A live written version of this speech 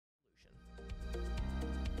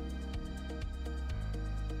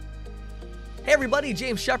Hey everybody,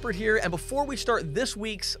 James Shepard here, and before we start this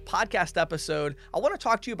week's podcast episode, I want to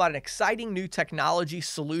talk to you about an exciting new technology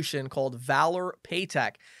solution called Valor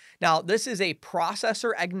Paytech. Now, this is a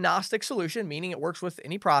processor agnostic solution, meaning it works with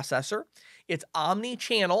any processor. It's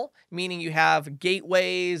omni-channel, meaning you have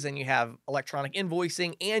gateways and you have electronic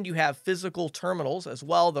invoicing and you have physical terminals as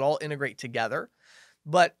well that all integrate together.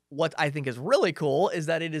 But what I think is really cool is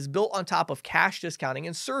that it is built on top of cash discounting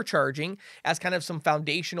and surcharging as kind of some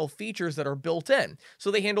foundational features that are built in. So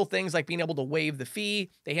they handle things like being able to waive the fee.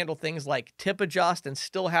 They handle things like tip adjust and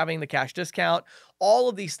still having the cash discount. All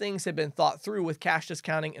of these things have been thought through with cash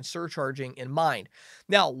discounting and surcharging in mind.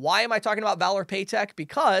 Now, why am I talking about Valor Paytech?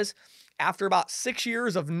 Because after about 6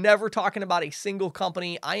 years of never talking about a single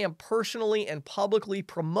company, I am personally and publicly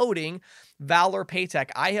promoting Valor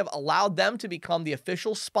Paytech. I have allowed them to become the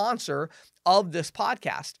official sponsor of this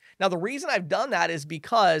podcast. Now, the reason I've done that is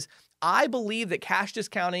because I believe that cash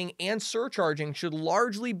discounting and surcharging should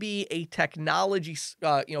largely be a technology,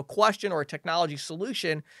 question or a technology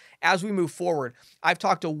solution as we move forward. I've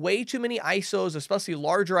talked to way too many ISOs, especially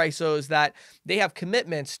larger ISOs, that they have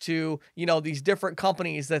commitments to, these different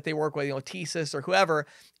companies that they work with, TSYS or whoever.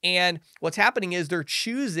 And what's happening is they're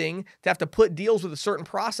choosing to have to put deals with a certain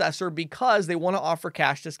processor because they want to offer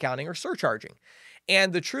cash discounting or surcharging.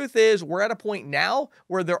 And the truth is, we're at a point now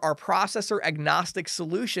where there are processor agnostic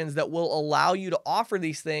solutions that will allow you to offer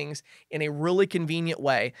these things in a really convenient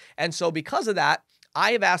way. And so because of that,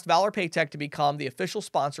 I have asked Valor Paytech to become the official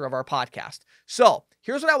sponsor of our podcast. So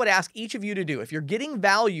here's what I would ask each of you to do. If you're getting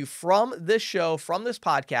value from this show, from this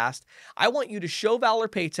podcast, I want you to show Valor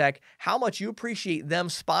Paytech how much you appreciate them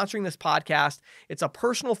sponsoring this podcast. It's a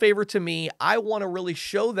personal favor to me. I want to really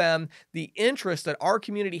show them the interest that our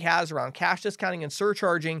community has around cash discounting and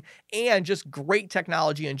surcharging and just great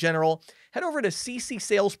technology in general. Head over to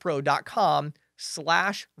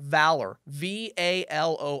ccsalespro.com/Valor,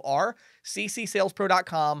 VALOR,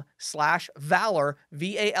 ccsalespro.com/Valor,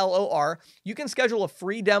 VALOR. You can schedule a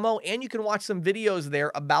free demo and you can watch some videos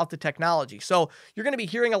there about the technology. So you're going to be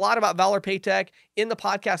hearing a lot about Valor Paytech in the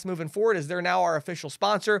podcast moving forward as they're now our official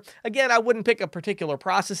sponsor. Again, I wouldn't pick a particular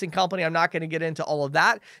processing company. I'm not going to get into all of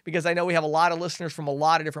that because I know we have a lot of listeners from a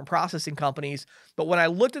lot of different processing companies. But when I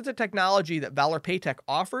looked at the technology that Valor Paytech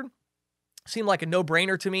offered, seemed like a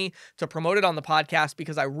no-brainer to me to promote it on the podcast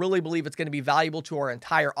because I really believe it's going to be valuable to our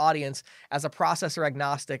entire audience as a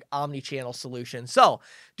processor-agnostic omni-channel solution. So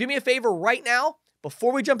do me a favor right now.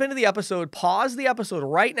 Before we jump into the episode, pause the episode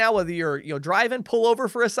right now, whether you're driving, pull over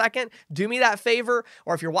for a second, do me that favor,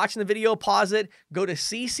 or if you're watching the video, pause it, go to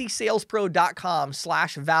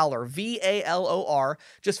ccsalespro.com/Valor, VALOR.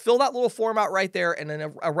 Just fill that little form out right there, and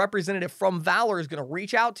then a representative from Valor is going to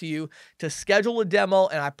reach out to you to schedule a demo,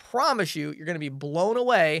 and I promise you, you're going to be blown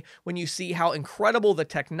away when you see how incredible the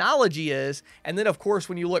technology is, and then, of course,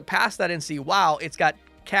 when you look past that and see, wow, it's got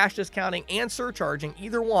cash discounting and surcharging,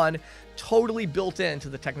 either one, totally built into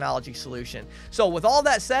the technology solution. So with all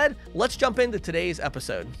that said, let's jump into today's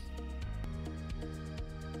episode.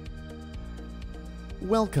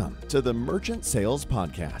 Welcome to the Merchant Sales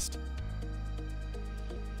Podcast.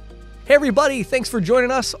 Hey everybody, thanks for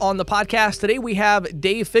joining us on the podcast. Today we have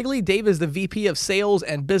Dave Figley. Dave is the VP of Sales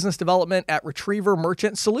and Business Development at Retriever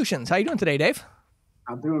Merchant Solutions. How are you doing today, Dave?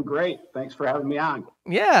 I'm doing great. Thanks for having me on.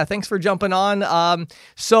 Yeah, thanks for jumping on.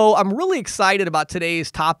 So I'm really excited about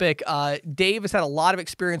today's topic. Dave has had a lot of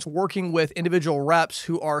experience working with individual reps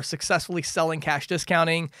who are successfully selling cash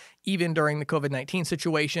discounting, even during the COVID-19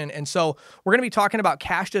 situation. And so we're going to be talking about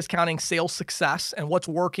cash discounting sales success and what's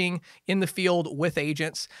working in the field with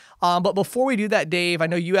agents. But before we do that, Dave, I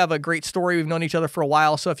know you have a great story. We've known each other for a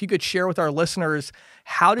while. So if you could share with our listeners,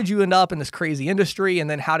 how did you end up in this crazy industry? And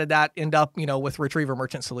then how did that end up, with Retriever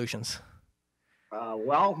Merchant Solutions?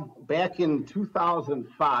 Well, back in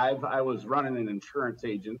 2005, I was running an insurance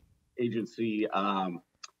agency,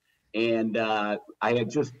 and I had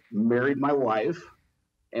just married my wife,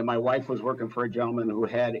 and my wife was working for a gentleman who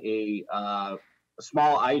had a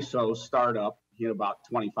small ISO startup. He had about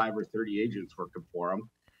 25 or 30 agents working for him,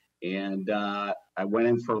 and I went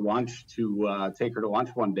in for lunch to take her to lunch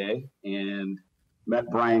one day and met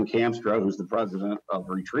Brian Kamstra, who's the president of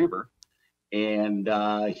Retriever. And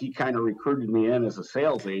he kind of recruited me in as a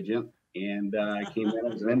sales agent, and I came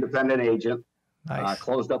in as an independent agent. Nice.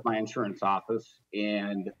 Closed up my insurance office,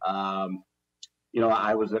 and I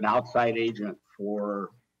was an outside agent for,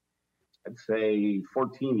 I'd say,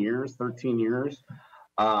 13 years.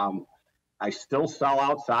 I still sell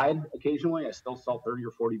outside occasionally. I still sell 30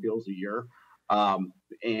 or 40 deals a year. About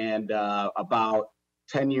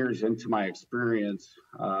 10 years into my experience,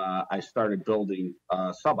 I started building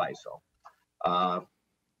sub-ISO.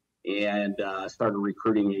 and started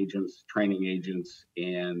recruiting agents, training agents,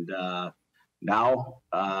 and now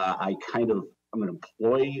I'm an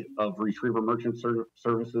employee of Retriever Merchant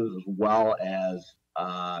Services, as well as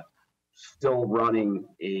still running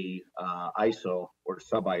a ISO or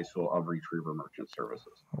sub ISO of Retriever Merchant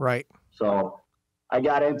Services. Right. So I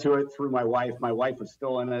got into it through my wife. My wife is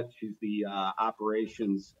still in it. She's the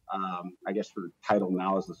operations, I guess her title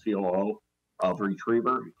now is the COO of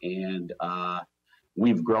Retriever. And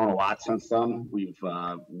we've grown a lot since then. We've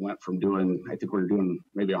went from doing, I think we were doing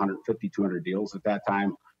maybe 150, 200 deals at that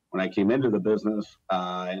time when I came into the business.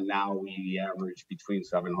 And now we average between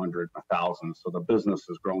 700 and 1,000. So the business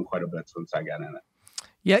has grown quite a bit since I got in it.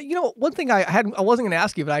 Yeah, one thing I wasn't going to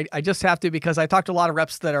ask you, but I just have to, because I talked to a lot of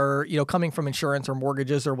reps that are, coming from insurance or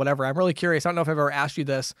mortgages or whatever. I'm really curious. I don't know if I've ever asked you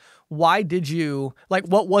this. Why did you,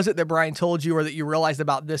 what was it that Brian told you or that you realized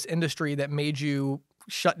about this industry that made you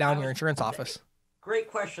shut down your insurance office?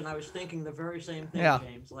 Great question. I was thinking the very same thing,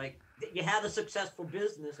 James. You had a successful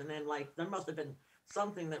business, and then there must have been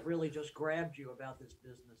something that really just grabbed you about this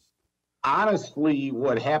business. Honestly,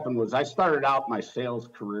 what happened was I started out my sales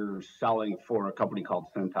career selling for a company called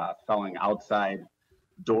Cintas, selling outside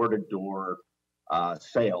door-to-door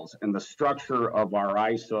sales. And the structure of our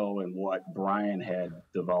ISO and what Brian had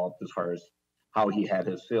developed as far as how he had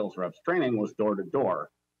his sales reps training was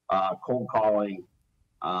door-to-door, cold calling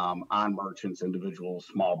on merchants, individuals,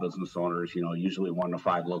 small business owners, usually 1 to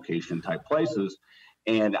 5 location type places.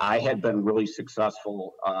 And I had been really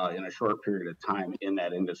successful in a short period of time in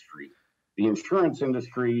that industry. The insurance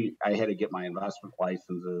industry, I had to get my investment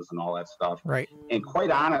licenses and all that stuff. Right. And quite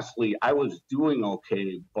honestly, I was doing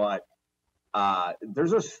okay, but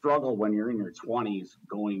there's a struggle when you're in your 20s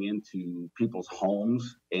going into people's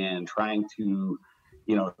homes and trying to,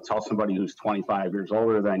 tell somebody who's 25 years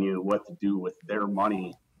older than you what to do with their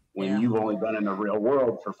money when you've only been in the real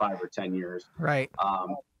world for 5 or 10 years. Right.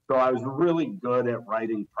 So I was really good at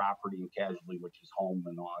writing property and casualty, which is home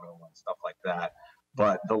and auto and stuff like that.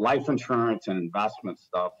 But the life insurance and investment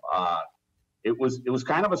stuff, it was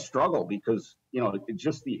kind of a struggle because,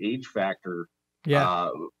 just the age factor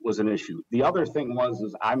was an issue. The other thing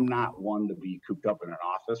is I'm not one to be cooped up in an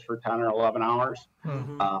office for 10 or 11 hours.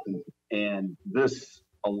 Mm-hmm. And this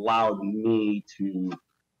allowed me to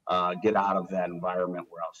get out of that environment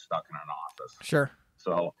where I was stuck in an office. Sure.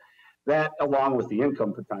 So that, along with the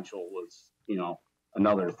income potential, was,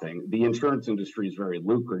 another thing. The insurance industry is very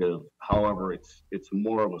lucrative. However, it's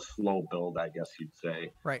more of a slow build, I guess you'd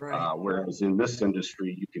say. Right. Whereas in this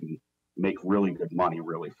industry, you can make really good money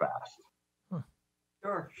really fast.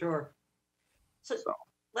 Sure. So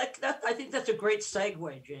I think that's a great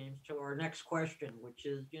segue, James, to our next question, which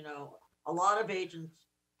is, a lot of agents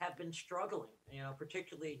have been struggling,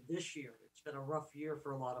 particularly this year. It's been a rough year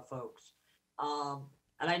for a lot of folks.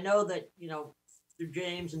 And I know that, through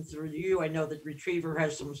James and through you, I know that Retriever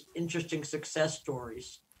has some interesting success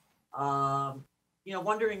stories.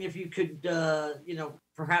 Wondering if you could,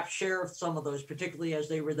 perhaps share some of those, particularly as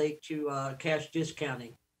they relate to cash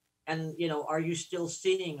discounting. And, are you still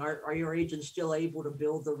seeing, are your agents still able to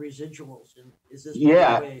build the residuals? And is this one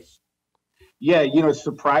of the ways? Yeah,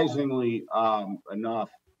 surprisingly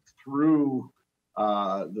enough, through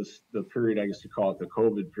the period, I guess you call it the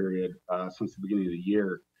COVID period, since the beginning of the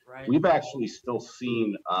year, right, we've actually still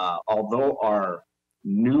seen, although our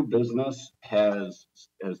new business has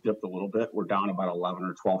dipped a little bit, we're down about 11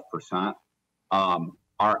 or 12%.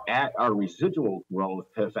 Our residual growth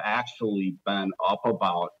has actually been up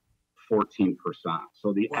about 14%.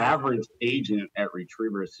 So the average agent at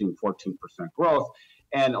Retriever has seen 14% growth.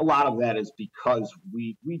 And a lot of that is because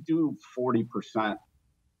we do 40%,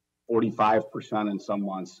 45% in some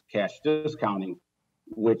months cash discounting,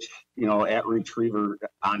 which, at Retriever,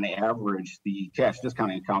 on average, the cash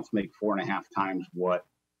discounting accounts make 4.5 times what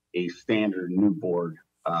a standard new board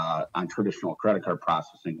on traditional credit card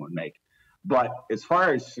processing would make. But as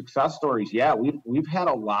far as success stories, we've had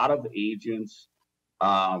a lot of agents,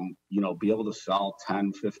 be able to sell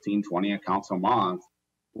 10, 15, 20 accounts a month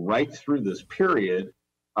right through this period.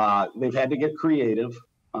 They've had to get creative.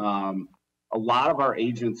 A lot of our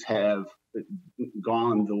agents have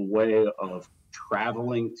gone the way of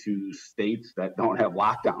traveling to states that don't have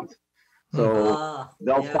lockdowns. So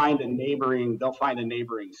they'll find a neighboring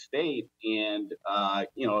state and,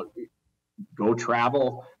 go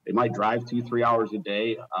travel. They might drive 2-3 hours a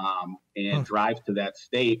day and drive to that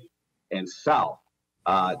state and sell.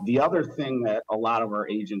 The other thing that a lot of our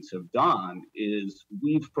agents have done is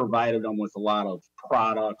we've provided them with a lot of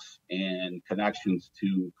products and connections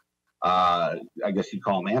to, I guess you'd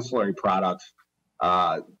call them ancillary products,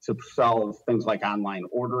 to sell things like online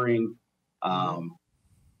ordering,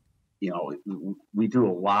 we do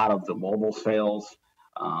a lot of the mobile sales.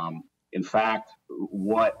 In fact,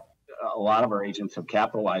 what a lot of our agents have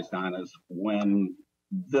capitalized on is when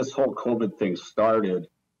this whole COVID thing started,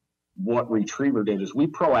 what Retriever did is we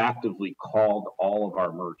proactively called all of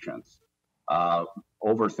our merchants,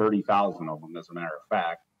 over 30,000 of them, as a matter of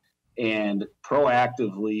fact, and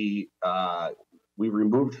proactively, we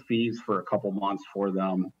removed fees for a couple months for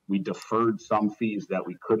them. We deferred some fees that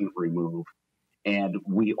we couldn't remove, and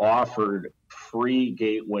we offered free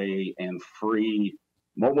gateway and free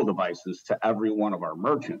mobile devices to every one of our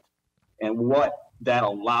merchants. And what that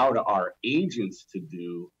allowed our agents to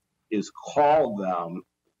do is call them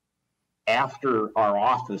after our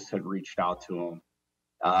office had reached out to them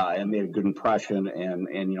and made a good impression,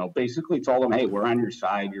 and basically told them, hey, we're on your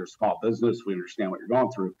side, you're a small business, we understand what you're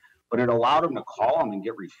going through. But it allowed them to call them and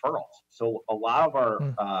get referrals. So a lot of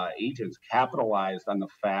our agents capitalized on the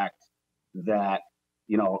fact that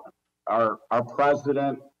our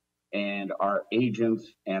president and our agents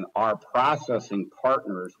and our processing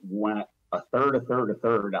partners went a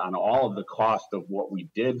third on all of the cost of what we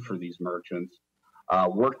did for these merchants,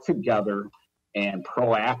 worked together and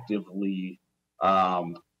proactively,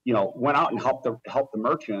 went out and helped the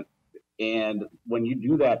merchant. And when you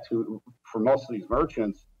do that for most of these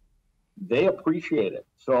merchants, they appreciate it.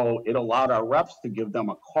 So it allowed our reps to give them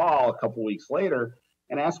a call a couple weeks later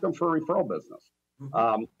and ask them for a referral business.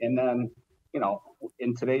 And then,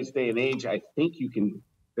 in today's day and age, I think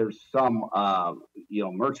there's some,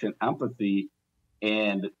 merchant empathy,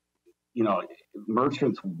 and,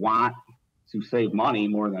 merchants want to save money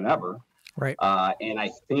more than ever. Right. And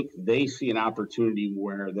I think they see an opportunity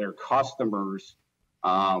where their customers,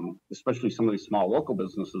 especially some of these small local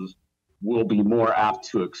businesses, will be more apt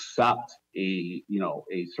to accept a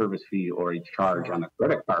service fee or a charge on the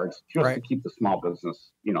credit cards just to keep the small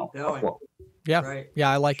business, afloat. Yeah. Right.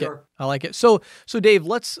 Yeah. I like it. I like it. So Dave,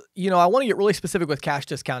 let's, I want to get really specific with cash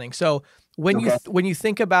discounting. So when you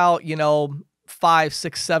think about, 5,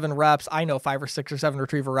 6, 7 reps, I know 5 or 6 or 7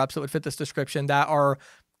 Retriever reps that would fit this description that are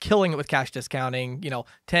killing it with cash discounting,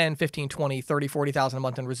 10, 15, 20, 30, 40,000 a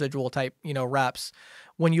month in residual type, reps.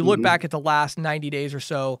 When you look back at the last 90 days or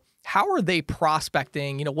so, how are they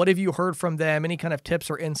prospecting? What have you heard from them? Any kind of tips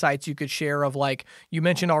or insights you could share of, like you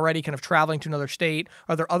mentioned already, kind of traveling to another state?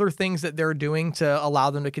 Are there other things that they're doing to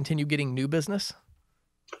allow them to continue getting new business?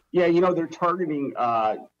 Yeah, they're targeting,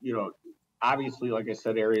 obviously, like I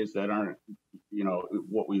said, areas that aren't,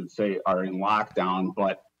 what we would say are in lockdown.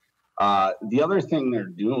 But the other thing they're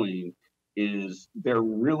doing is they're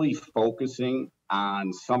really focusing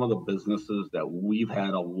on some of the businesses that we've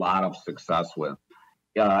had a lot of success with.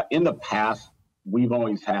 In the past, we've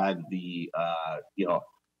always had the,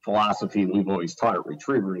 philosophy, and we've always taught at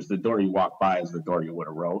Retriever, is the door you walk by is the door you would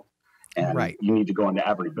have wrote. And you need to go into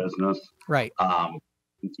every business. Right.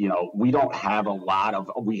 We don't have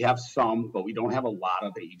we have some, but we don't have a lot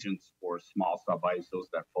of agents or small sub-ISOs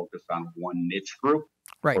that focus on one niche group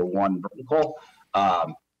or one vertical.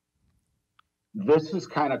 This has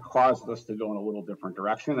kind of caused us to go in a little different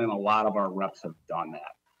direction, and a lot of our reps have done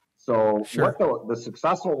that. So what the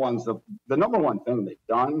successful ones, the number one thing they've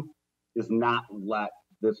done is not let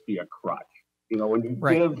this be a crutch. When you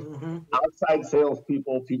give outside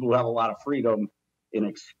salespeople, people who have a lot of freedom, an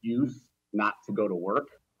excuse not to go to work,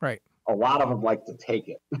 a lot of them like to take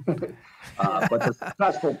it. But the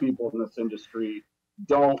successful people in this industry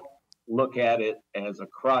don't look at it as a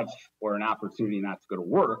crutch or an opportunity not to go to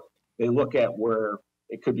work. They look at where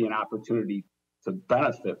it could be an opportunity to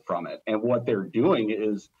benefit from it. And what they're doing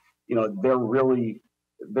is,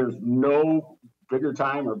 there's no bigger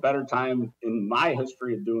time or better time in my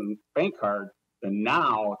history of doing bank card than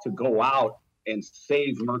now to go out and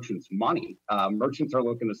save merchants money. Merchants are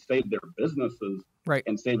looking to save their businesses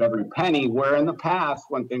and save every penny, where in the past,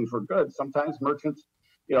 when things were good, sometimes merchants,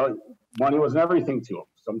 money wasn't everything to them.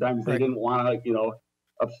 Sometimes they didn't want to,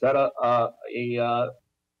 upset a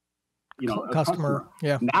customer.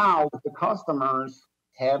 Yeah. Now, with the customers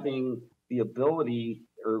having the ability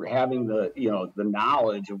or having the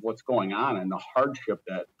knowledge of what's going on and the hardship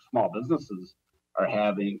that small businesses are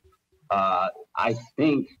having, I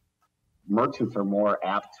think merchants are more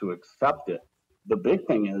apt to accept it. The big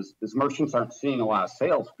thing is merchants aren't seeing a lot of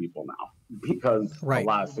salespeople now, because a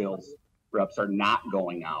lot of sales reps are not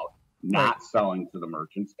going out, not selling to the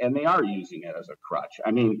merchants, and they are using it as a crutch.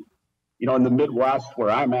 I mean, in the Midwest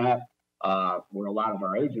where I'm at, where a lot of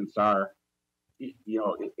our agents are,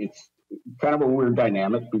 it's kind of a weird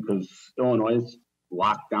dynamic, because Illinois is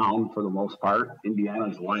locked down for the most part. Indiana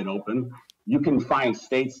is wide open. You can find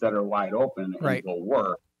states that are wide open and go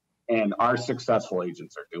work, and our successful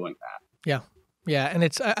agents are doing that. Yeah. Yeah. And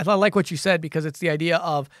I like what you said, because it's the idea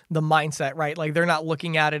of the mindset, right? Like they're not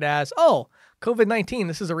looking at it as, oh, COVID-19,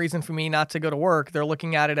 this is a reason for me not to go to work. They're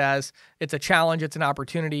looking at it as it's a challenge. It's an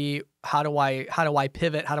opportunity. How do I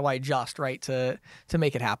pivot? How do I adjust, right? To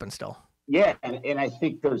make it happen still. Yeah. And I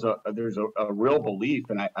think there's a real belief,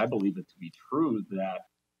 and I believe it to be true, that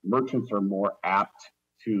merchants are more apt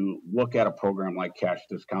to look at a program like cash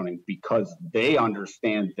discounting because they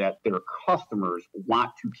understand that their customers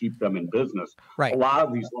want to keep them in business. Right. A lot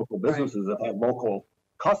of these local businesses have had local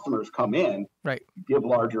customers come in, right, give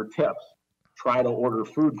larger tips, try to order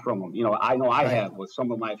food from them. You know I have with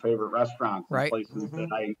some of my favorite restaurants and places that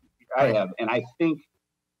I have. And I think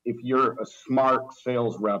if you're a smart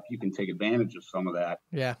sales rep, you can take advantage of some of that.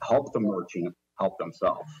 Yeah. Help the merchant help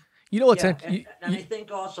themselves. You know what's and I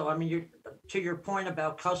think also, I mean, to your point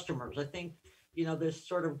about customers, I think, this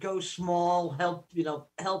sort of go small, help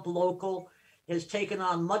local has taken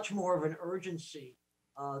on much more of an urgency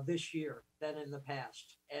this year than in the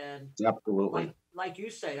past. And absolutely, like you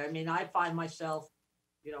say, I mean, I find myself,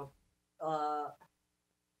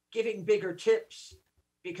 giving bigger tips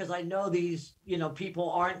because I know these, people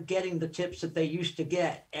aren't getting the tips that they used to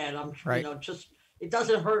get. And I'm, just, it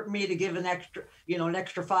doesn't hurt me to give an extra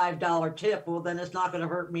 $5 tip. Well, then it's not going to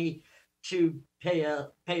hurt me to pay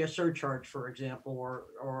a surcharge, for example,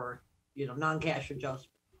 or non-cash adjustment.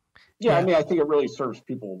 Yeah, I mean, I think it really serves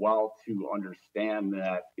people well to understand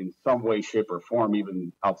that in some way, shape, or form,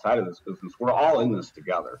 even outside of this business, we're all in this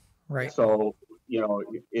together. Right. So,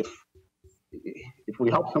 if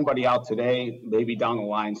we help somebody out today, maybe down the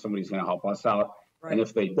line somebody's going to help us out. Right. And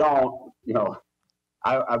if they don't,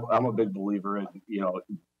 I'm a big believer in,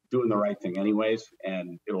 doing the right thing anyways,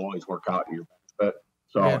 and it'll always work out in your benefit.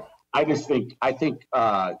 So yeah. I think,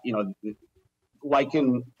 like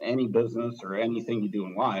in any business or anything you do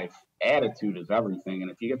in life, attitude is everything. And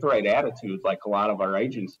if you get the right attitude, like a lot of our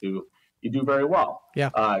agents do, you do very well.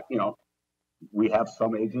 Yeah. We have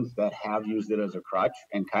some agents that have used it as a crutch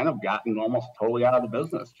and kind of gotten almost totally out of the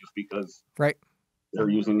business just because they're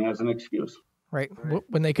using it as an excuse. Right.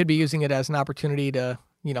 When they could be using it as an opportunity to,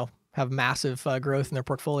 have massive growth in their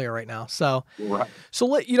portfolio right now. So,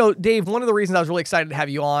 Dave, one of the reasons I was really excited to have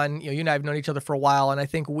you on, you and I have known each other for a while, and I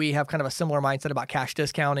think we have kind of a similar mindset about cash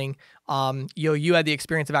discounting. You had the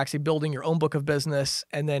experience of actually building your own book of business,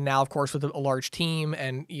 and then now, of course, with a large team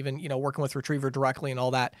and even, working with Retriever directly and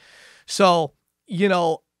all that. So,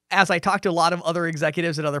 as I talk to a lot of other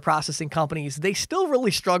executives at other processing companies, they still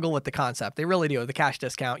really struggle with the concept. They really do, the cash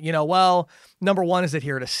discount. Well, number one, is it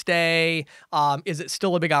here to stay? Is it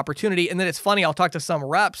still a big opportunity? And then it's funny, I'll talk to some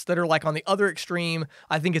reps that are like on the other extreme.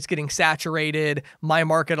 I think it's getting saturated. My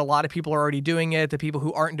market, a lot of people are already doing it. The people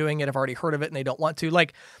who aren't doing it have already heard of it and they don't want to.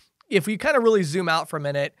 Like, if we kind of really zoom out for a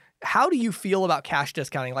minute, how do you feel about cash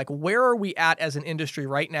discounting? Like, where are we at as an industry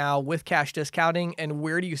right now with cash discounting, and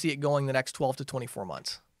where do you see it going the next 12 to 24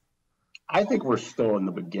 months? I think we're still in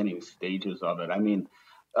the beginning stages of it. I mean,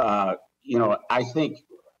 I think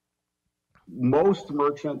most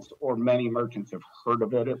merchants or many merchants have heard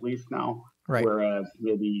of it at least now, whereas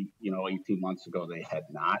maybe, 18 months ago they had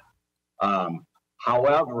not.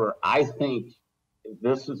 However, I think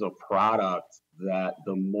this is a product that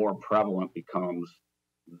the more prevalent becomes,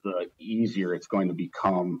 the easier it's going to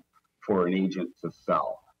become for an agent to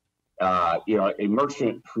sell. A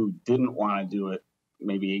merchant who didn't want to do it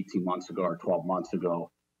maybe 18 months ago or 12 months ago,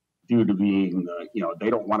 due to being they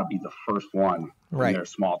don't want to be the first one in their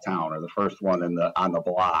small town or the first one on the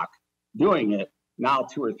block doing it. Now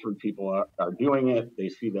 2 or 3 people are doing it. They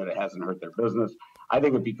see that it hasn't hurt their business. I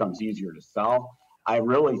think it becomes easier to sell. I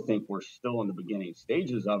really think we're still in the beginning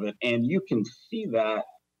stages of it. And you can see that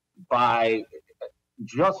by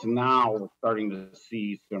just now we're starting to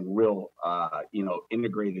see some real,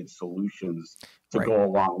 integrated solutions to go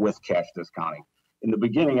along with cash discounting. In the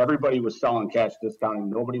beginning, everybody was selling cash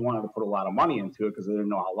discounting. Nobody wanted to put a lot of money into it because they didn't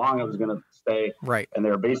know how long it was going to stay. Right. And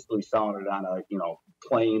they're basically selling it on a,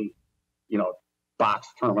 plain, box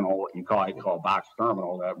terminal, what you call a box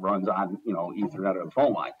terminal that runs on, Ethernet or the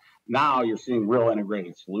phone line. Now you're seeing real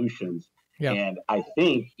integrated solutions. Yeah. And I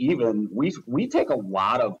think even we take a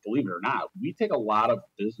lot of, believe it or not, we take a lot of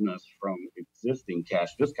business from existing cash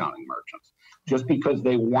discounting merchants just because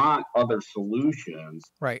they want other solutions.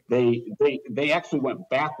 Right. They actually went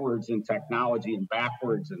backwards in technology and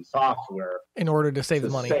backwards in software in order to save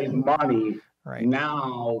money. Save money. Right.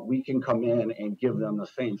 Now we can come in and give them the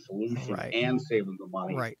same solution and save them the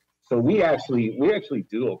money. Right. So we actually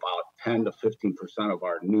do about 10 to 15% of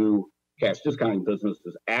our new cash discounting business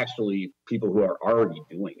is actually people who are already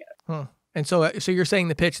doing it. And so you're saying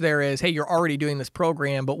the pitch there is, hey, you're already doing this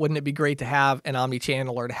program, but wouldn't it be great to have an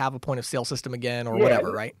omni-channel or to have a point of sale system again or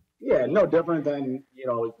whatever, right? Yeah, no different than,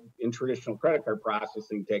 in traditional credit card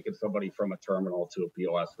processing, taking somebody from a terminal to a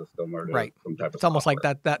POS system or to some type of It's almost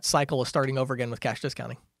software. like that cycle is starting over again with cash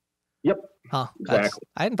discounting. Yep. Huh. Exactly.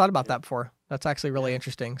 I hadn't thought about that before. That's actually really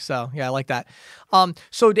interesting. So yeah, I like that.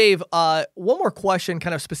 So Dave, one more question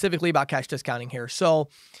kind of specifically about cash discounting here. So,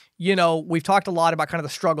 we've talked a lot about kind of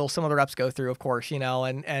the struggles some of the reps go through, of course,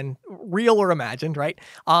 and real or imagined, right?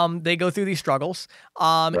 They go through these struggles.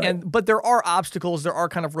 But there are obstacles, there are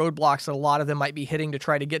kind of roadblocks that a lot of them might be hitting to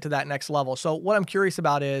try to get to that next level. So what I'm curious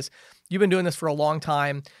about is, you've been doing this for a long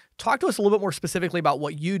time. Talk to us a little bit more specifically about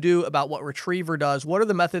what you do, about what Retriever does. What are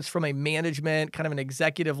the methods from a management, kind of an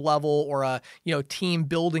executive level or a, team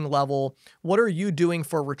building level? What are you doing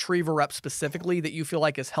for Retriever reps specifically that you feel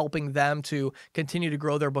like is helping them to continue to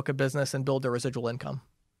grow their book of business and build their residual income?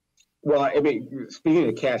 Well, I mean, speaking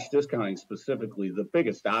of cash discounting specifically, the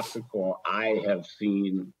biggest obstacle I have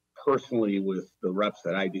seen personally with the reps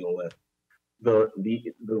that I deal with, the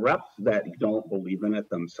reps that don't believe in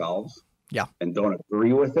it themselves, and don't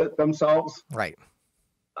agree with it themselves, right?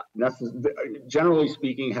 Generally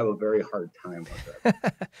speaking, have a very hard time with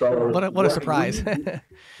it. So what a surprise!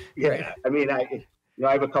 Yeah, I mean, I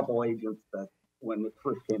have a couple agents that when it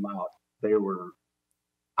first came out,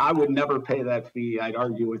 I would never pay that fee. I'd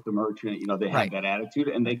argue with the merchant. They had that attitude,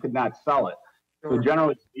 and they could not sell it. So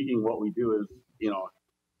generally speaking, what we do is,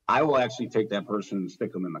 I will actually take that person and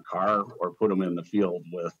stick them in the car or put them in the field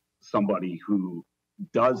with somebody who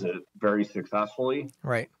does it very successfully,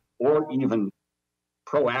 right? Or even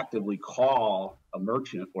proactively call a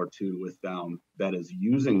merchant or two with them that is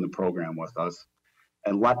using the program with us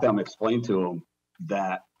and let them explain to them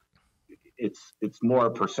that it's more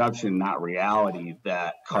perception, not reality,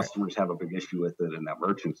 that customers have a big issue with it and that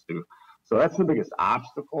merchants do. So that's the biggest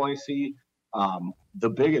obstacle I see. The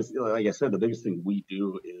biggest, like I said, the biggest thing we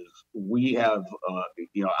do is we have,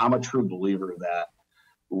 I'm a true believer that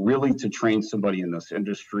really to train somebody in this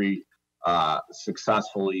industry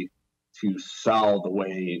successfully to sell the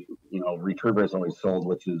way, Retriever has always sold,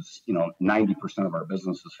 which is, 90% of our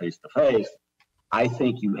business is face to face. I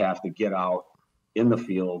think you have to get out in the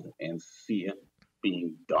field and see it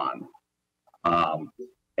being done.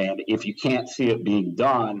 And if you can't see it being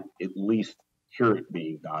done, at least hear it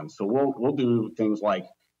being done. So we'll do things like,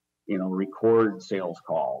 record sales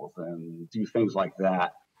calls and do things like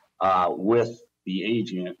that with the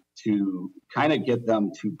agent to kind of get them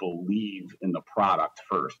to believe in the product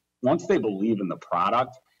first. Once they believe in the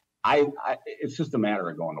product, it's just a matter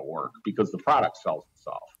of going to work because the product sells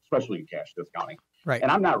itself, especially in cash discounting. Right.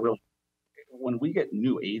 And I'm not really, when we get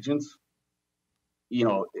new agents,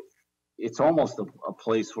 it's almost a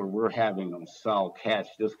place where we're having them sell cash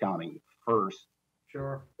discounting first.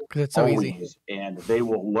 Sure. Because it's so easy. And they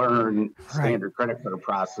will learn standard credit card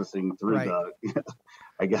processing through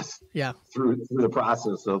through the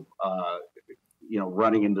process of,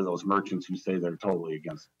 running into those merchants who say they're totally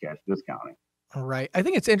against cash discounting. All right. I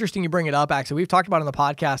think it's interesting you bring it up, actually. We've talked about on the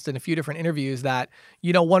podcast in a few different interviews that,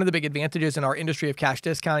 one of the big advantages in our industry of cash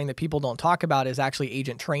discounting that people don't talk about is actually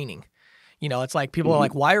agent training. It's like people are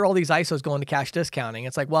like, why are all these ISOs going to cash discounting?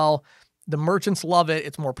 It's like, well, the merchants love it.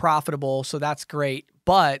 It's more profitable. So that's great.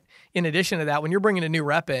 But in addition to that, when you're bringing a new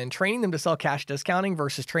rep in, training them to sell cash discounting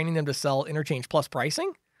versus training them to sell interchange plus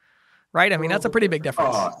pricing, right? I mean, that's a pretty big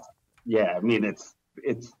difference. Yeah. I mean, it's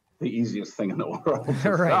the easiest thing in the world to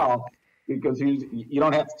sell because you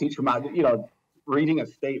don't have to teach them how, reading a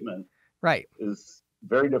statement is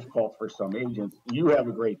very difficult for some agents. You have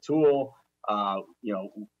a great tool.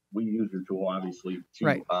 We use your tool obviously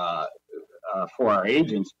for our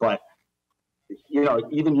agents, but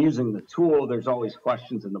even using the tool, there's always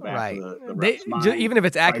questions in the back of the rep's mind. Even if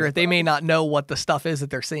it's accurate, they may not know what the stuff is that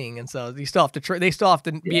they're seeing, and so you still have to. They still have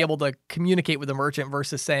to be able to communicate with the merchant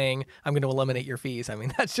versus saying, "I'm going to eliminate your fees." I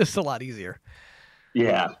mean, that's just a lot easier.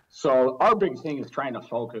 Yeah. So our big thing is trying to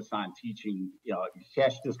focus on teaching.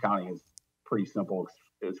 Cash discounting is pretty simple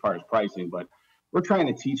as far as pricing, but we're trying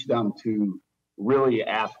to teach them to really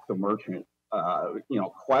ask the merchant,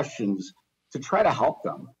 questions to try to help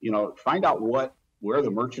them, find out where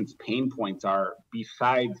the merchant's pain points are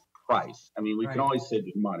besides price. I mean, we can always save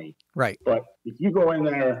you money, right? But if you go in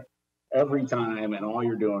there every time and all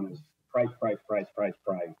you're doing is price,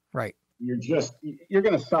 right? You're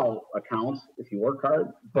going to sell accounts if you work hard,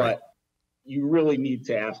 but you really need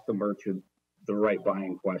to ask the merchant the right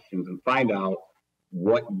buying questions and find out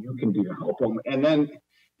what you can do to help them. And then,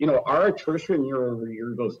 our attrition year over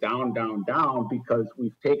year goes down because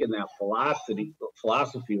we've taken that philosophy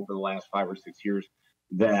over the last 5 or 6 years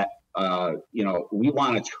that we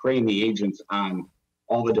want to train the agents on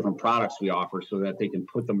all the different products we offer so that they can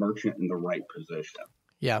put the merchant in the right position.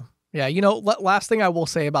 Yeah. Yeah. Last thing I will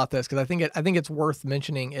say about this, because I think it's worth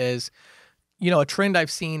mentioning is, a trend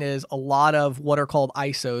I've seen is a lot of what are called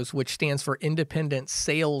ISOs, which stands for Independent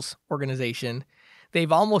Sales Organization.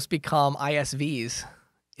 They've almost become ISVs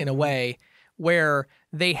in a way, where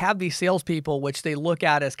they have these salespeople, which they look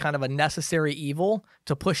at as kind of a necessary evil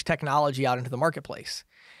to push technology out into the marketplace.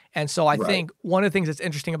 And so I think one of the things that's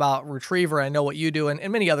interesting about Retriever, I know what you do,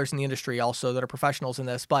 and many others in the industry also that are professionals in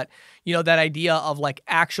this, but that idea of like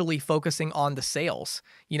actually focusing on the sales,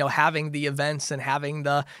 having the events and having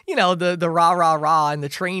the, the rah, rah, rah and the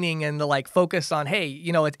training and the like focus on, hey,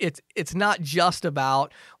 it's not just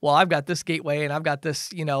about, well, I've got this gateway and I've got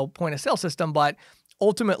this, point of sale system, but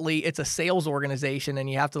ultimately it's a sales organization, and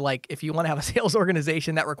you have to if you want to have a sales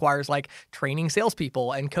organization, that requires training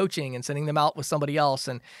salespeople and coaching and sending them out with somebody else.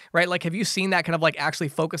 And have you seen that kind of actually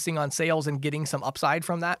focusing on sales and getting some upside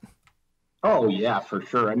from that? Oh yeah, for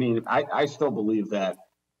sure. I mean, I still believe that,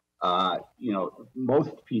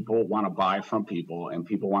 most people want to buy from people, and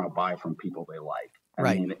people want to buy from people they like.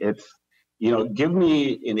 I mean, it's, give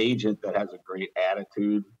me an agent that has a great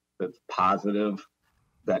attitude, that's positive,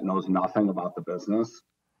 that knows nothing about the business,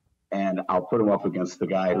 and I'll put him up against the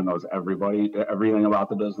guy who knows everything about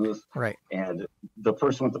the business. Right. And the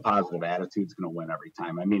person with the positive attitude is going to win every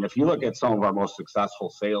time. I mean, if you look at some of our most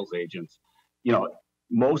successful sales agents,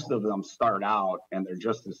 most of them start out and they're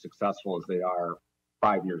just as successful as they are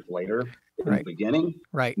 5 years later in the beginning,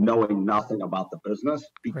 knowing nothing about the business,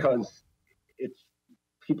 because it's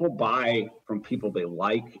people buy from people they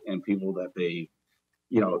like and people that they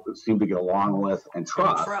seem to get along with and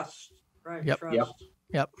trust. Right. Yep. Trust.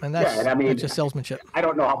 Yep. And that's just salesmanship. I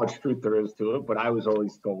don't know how much truth there is to it, but I was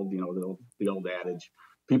always told, the old adage,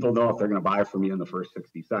 people know if they're going to buy from you in the first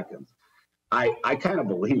 60 seconds. I kind of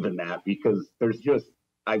believe in that, because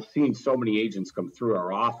I've seen so many agents come through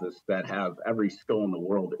our office that have every skill in the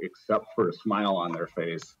world except for a smile on their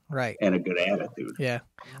face, and a good attitude. Yeah.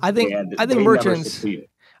 I think merchants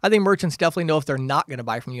definitely know if they're not going to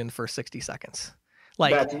buy from you in the first 60 seconds. I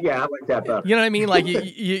like that better. You know what I mean?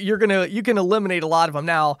 You can eliminate a lot of them.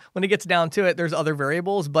 Now, when it gets down to it, there's other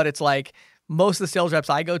variables, but it's most of the sales reps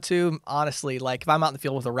I go to, honestly, if I'm out in the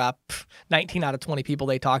field with a rep, 19 out of 20 people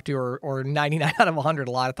they talk to, or 99 out of 100,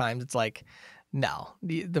 a lot of times it's no,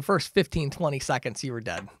 the first 15, 20 seconds you were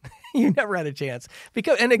dead. You never had a chance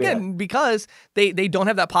because they don't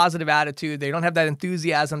have that positive attitude. They don't have that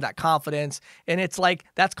enthusiasm, that confidence. And it's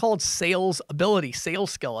that's called sales ability,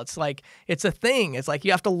 sales skill. It's it's a thing. It's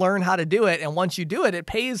you have to learn how to do it. And once you do it, it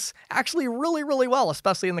pays actually really, really well,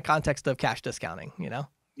 especially in the context of cash discounting,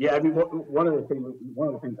 Yeah. I mean, one of the things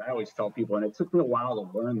I always tell people, and it took me a while to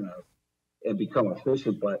learn this and become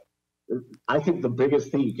efficient, but I think the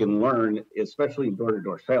biggest thing you can learn, especially in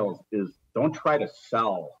door-to-door sales, is don't try to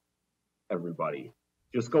sell everybody.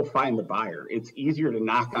 Just go find the buyer. It's easier to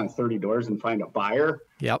knock on 30 doors and find a buyer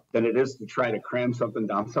than it is to try to cram something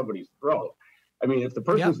down somebody's throat. I mean, if the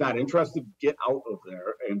person's not interested, get out of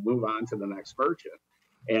there and move on to the next merchant.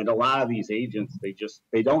 And a lot of these agents, they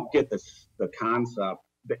don't get the concept.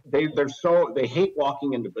 They hate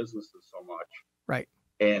walking into businesses so much. Right.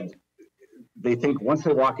 And they think once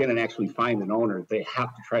they walk in and actually find an owner, they have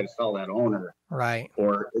to try to sell that owner. Right.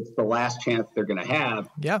 Or it's the last chance they're going to have.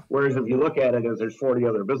 Yeah. Whereas if you look at it as there's 40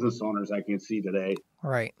 other business owners I can see today.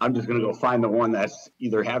 Right. I'm just going to go find the one that's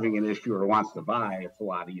either having an issue or wants to buy. It's a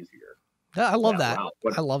lot easier. Yeah, I love that.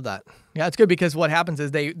 I love that. Yeah, it's good because what happens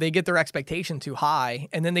is they get their expectation too high,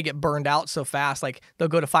 and then they get burned out so fast. They'll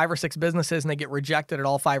go to 5 or 6 businesses and they get rejected at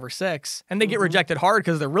all 5 or 6, and they get rejected hard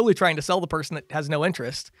because they're really trying to sell the person that has no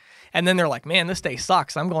interest. And then they're like, man, this day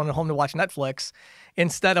sucks. I'm going home to watch Netflix.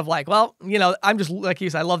 Instead of I'm just, like you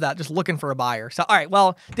said, I love that, just looking for a buyer. So, all right,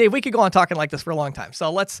 well, Dave, we could go on talking like this for a long time.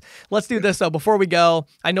 So let's do this though. Before we go,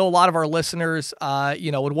 I know a lot of our listeners,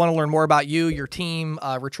 would want to learn more about you, your team,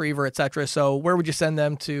 Retriever, et cetera. So where would you send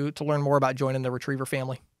them to learn more about joining the Retriever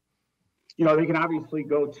family? They can obviously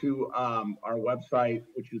go to our website,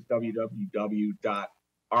 which is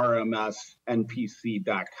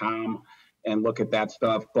www.rmsnpc.com, and look at that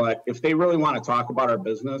stuff. But if they really want to talk about our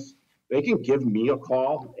business, they can give me a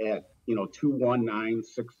call at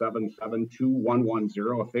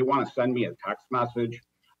 219-677-2110. If they want to send me a text message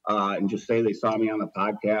and just say they saw me on the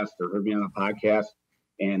podcast or heard me on the podcast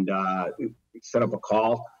and set up a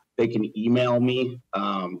call, they can email me.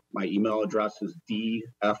 My email address is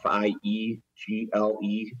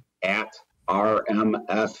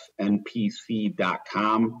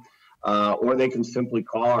dfiegle@rmsnpc.com, or they can simply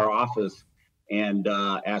call our office and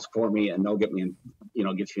ask for me, and they'll get me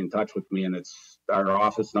get you in touch with me. And it's our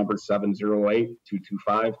office number,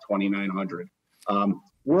 708-225-2900.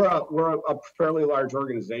 We're a fairly large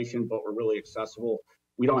organization, but we're really accessible.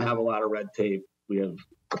 We don't have a lot of red tape. We have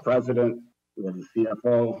the president, we have the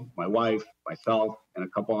CFO, my wife, myself, and a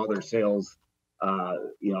couple other sales,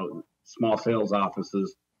 small sales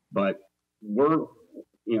offices. But we're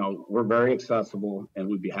very accessible, and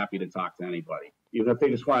we'd be happy to talk to anybody, even if they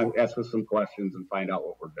just want to ask us some questions and find out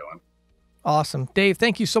what we're doing. Awesome. Dave,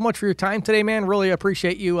 thank you so much for your time today, man. Really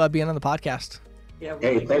appreciate you being on the podcast. Yeah.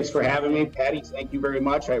 Really hey, thanks for having me, Patty. Thank you very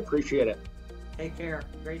much. I appreciate it. Take care.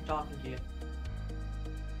 Great talking to you.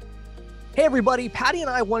 Hey everybody, Patty and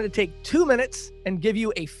I wanted to take 2 minutes and give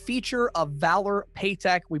you a feature of Valor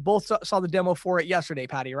Paytech. We both saw the demo for it yesterday,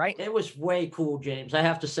 Patty, right? It was way cool, James. I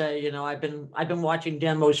have to say, I've been watching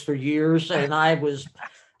demos for years, and I was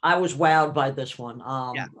wowed by this one.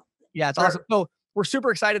 Yeah, it's awesome. So we're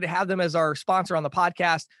super excited to have them as our sponsor on the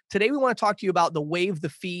podcast. Today, we want to talk to you about the Waive the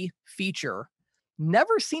Fee feature.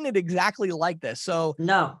 Never seen it exactly like this. So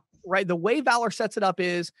no, right, the way Valor sets it up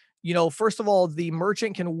is, first of all, the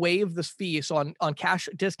merchant can waive this fee. So on cash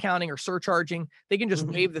discounting or surcharging, they can just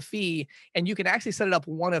waive the fee, and you can actually set it up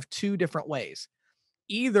one of two different ways.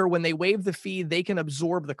 Either when they waive the fee, they can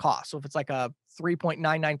absorb the cost. So if it's like a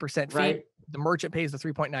 3.99% fee, right, the merchant pays the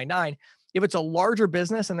 3.99. If it's a larger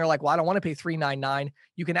business and they're like, well, I don't want to pay 3.99,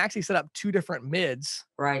 you can actually set up two different mids.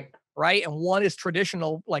 Right. And one is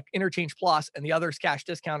traditional, like Interchange Plus, and the other is cash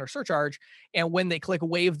discount or surcharge. And when they click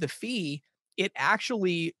waive the fee, it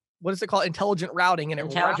actually, what is it called? Intelligent routing. And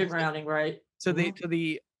intelligent routing, right? To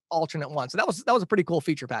the alternate one. So that was a pretty cool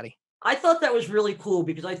feature, Patty. I thought that was really cool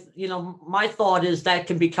because my thought is that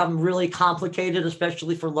can become really complicated,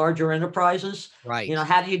 especially for larger enterprises. Right.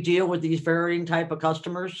 How do you deal with these varying type of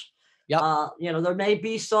customers? Yep. There may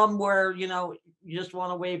be some where, you just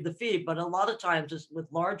want to waive the fee, but a lot of times it's with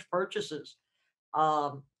large purchases,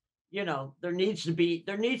 there needs to be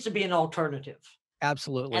an alternative.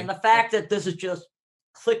 Absolutely. And the fact that this is just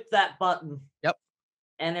click that button. Yep.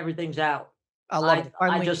 And everything's out. I love it.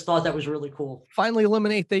 I just thought that was really cool. Finally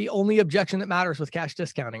eliminate the only objection that matters with cash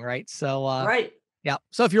discounting, right? So, right. Yeah.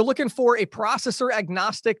 So if you're looking for a processor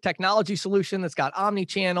agnostic technology solution that's got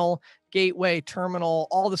omni-channel, gateway, terminal,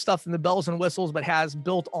 all the stuff in the bells and whistles, but has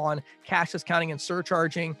built on cash discounting and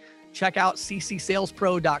surcharging, check out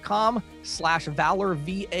ccsalespro.com/Valor,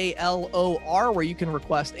 VALOR, where you can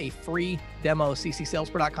request a free demo,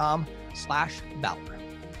 ccsalespro.com/Valor.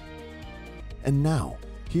 And now,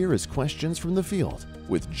 here is Questions from the Field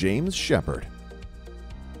with James Shepard.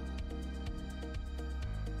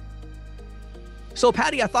 So,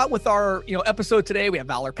 Patty, I thought with our episode today, we have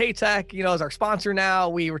Valor Paytech, as our sponsor now.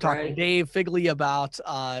 We were talking to Dave Figley about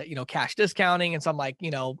cash discounting, and so I'm like,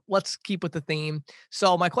 let's keep with the theme.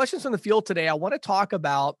 So, my questions from the field today, I want to talk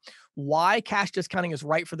about why cash discounting is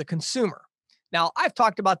right for the consumer. Now, I've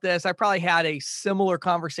talked about this. I probably had a similar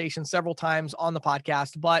conversation several times on the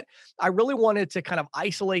podcast, but I really wanted to kind of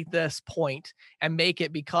isolate this point and make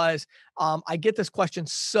it because I get this question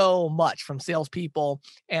so much from salespeople,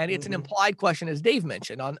 and it's an implied question, as Dave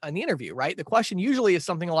mentioned on the interview, right? The question usually is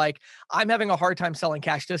something like, I'm having a hard time selling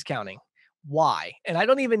cash discounting. Why? And I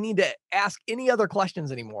don't even need to ask any other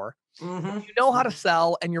questions anymore. If you know how to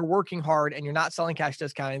sell and you're working hard and you're not selling cash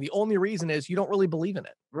discounting, the only reason is you don't really believe in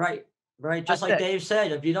it. Right. Right. Just like Dave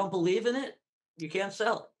said, if you don't believe in it, you can't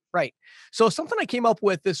sell it. Right. So something I came up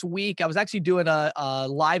with this week, I was actually doing a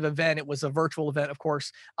live event. It was a virtual event, of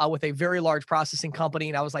course, with a very large processing company.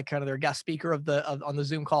 And I was like kind of their guest speaker on the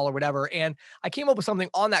Zoom call or whatever. And I came up with something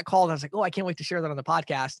on that call that I was like, oh, I can't wait to share that on the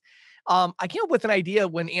podcast. I came up with an idea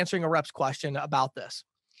when answering a rep's question about this.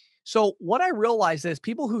 So what I realized is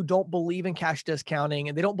people who don't believe in cash discounting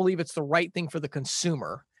and they don't believe it's the right thing for the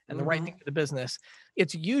consumer and the right thing for the business,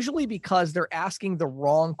 it's usually because they're asking the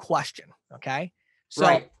wrong question. Okay.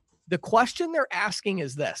 So the question they're asking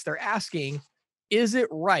is this. They're asking, is it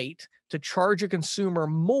right to charge a consumer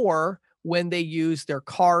more when they use their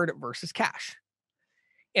card versus cash?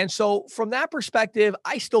 And so from that perspective,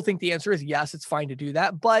 I still think the answer is yes, it's fine to do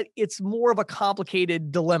that, but it's more of a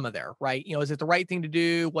complicated dilemma there, right? Is it the right thing to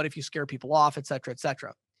do? What if you scare people off, et cetera, et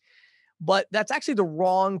cetera? But that's actually the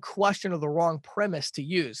wrong question or the wrong premise to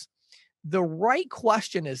use. The right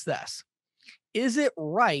question is this: is it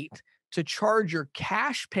right to charge your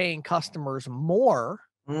cash paying customers more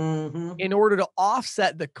in order to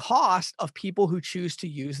offset the cost of people who choose to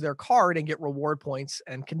use their card and get reward points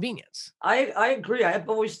and convenience? I agree. I've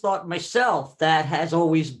always thought myself that has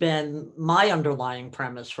always been my underlying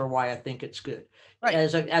premise for why I think it's good. Right.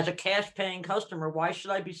 As a cash paying customer, why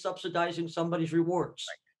should I be subsidizing somebody's rewards?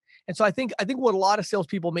 Right. And so I think what a lot of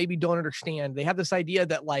salespeople maybe don't understand, they have this idea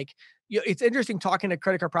that like, it's interesting talking to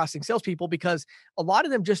credit card processing salespeople because a lot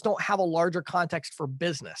of them just don't have a larger context for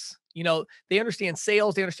business. They understand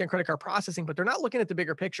sales, they understand credit card processing, but they're not looking at the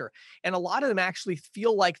bigger picture. And a lot of them actually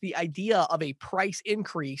feel like the idea of a price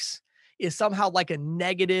increase is somehow like a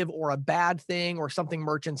negative or a bad thing or something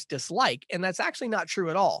merchants dislike. And that's actually not true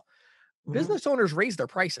at all. Business owners raise their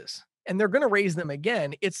prices and they're going to raise them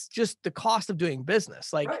again. It's just the cost of doing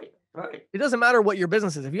business. Like, right. It doesn't matter what your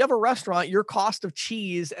business is. If you have a restaurant, your cost of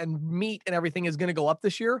cheese and meat and everything is going to go up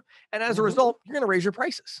this year. And as a result, you're going to raise your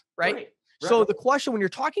prices, right? So the question when you're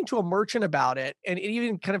talking to a merchant about it and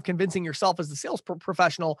even kind of convincing yourself as the sales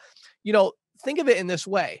professional, think of it in this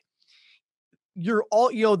way.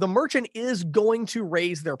 The merchant is going to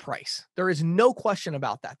raise their price. There is no question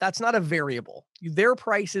about that. That's not a variable. Their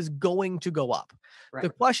price is going to go up. Right. The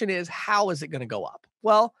question is, how is it going to go up?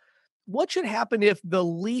 Well, what should happen if the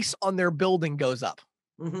lease on their building goes up?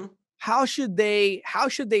 How should they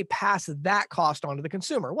pass that cost on to the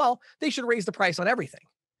consumer? Well, they should raise the price on everything.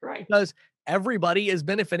 Right. Because everybody is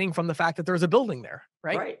benefiting from the fact that there's a building there,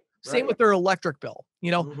 right? Same with their electric bill.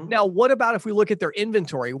 Now what about if we look at their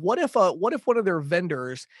inventory? What if one of their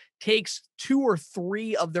vendors takes 2 or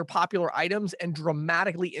 3 of their popular items and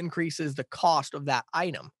dramatically increases the cost of that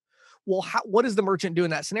item? Well, what does the merchant do in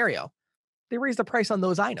that scenario? They raise the price on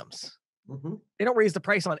those items. They don't raise the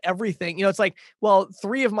price on everything. It's like, well,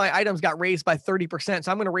 3 of my items got raised by 30%.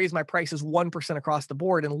 So I'm going to raise my prices 1% across the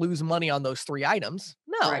board and lose money on those 3 items.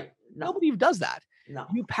 No, nobody does that. No.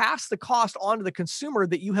 You pass the cost on to the consumer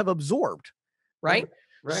that you have absorbed, right?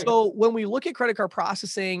 So when we look at credit card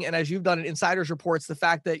processing, and as you've done in insiders reports, the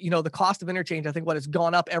fact that, the cost of interchange, I think it's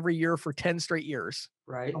gone up every year for 10 straight years,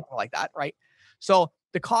 right? Something like that, right? So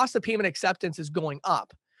the cost of payment acceptance is going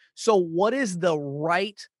up. So what is the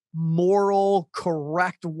right, moral,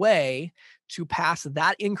 correct way to pass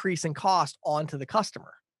that increase in cost on to the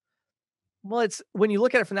customer? Well, when you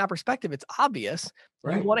look at it from that perspective, it's obvious.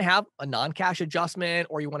 You want to have a non-cash adjustment,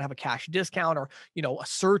 or you want to have a cash discount, or, a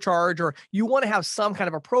surcharge, or you want to have some kind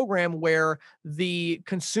of a program where the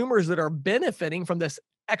consumers that are benefiting from this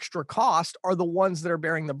extra cost are the ones that are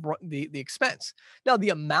bearing the expense. Now, the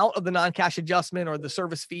amount of the non-cash adjustment or the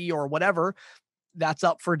service fee or whatever, that's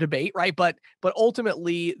up for debate, right? But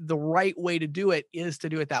ultimately, the right way to do it is to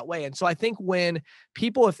do it that way. And so I think when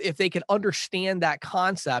people, if they can understand that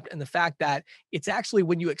concept and the fact that it's actually,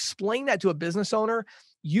 when you explain that to a business owner,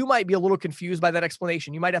 you might be a little confused by that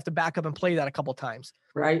explanation. You might have to back up and play that a couple of times.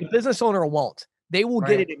 Right. The business owner won't. They will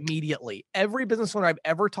get it immediately. Every business owner I've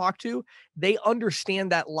ever talked to, they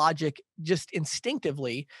understand that logic just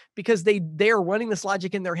instinctively because they are running this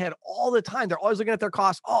logic in their head all the time. They're always looking at their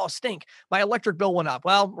costs. Oh, stink. My electric bill went up.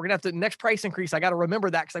 Well, we're going to have to, next price increase, I got to remember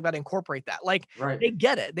that because I've got to incorporate that. Like they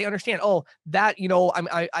get it. They understand, oh, that,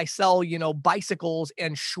 I sell, bicycles,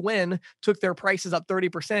 and Schwinn took their prices up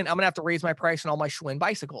 30%. I'm going to have to raise my price on all my Schwinn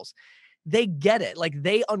bicycles. They get it. Like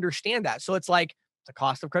they understand that. So it's like, the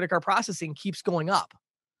cost of credit card processing keeps going up.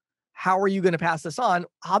 How are you going to pass this on?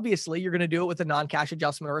 Obviously, you're going to do it with a non-cash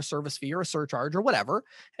adjustment or a service fee or a surcharge or whatever.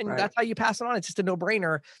 And that's how you pass it on. It's just a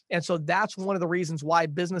no-brainer. And so that's one of the reasons why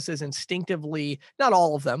businesses instinctively, not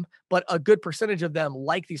all of them, but a good percentage of them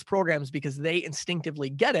like these programs because they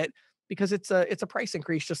instinctively get it because it's a price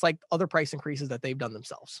increase, just like other price increases that they've done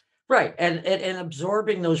themselves. Right. And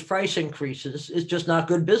absorbing those price increases is just not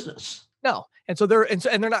good business. No. And so they're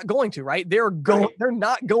not going to, right? They're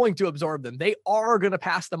not going to absorb them. They are going to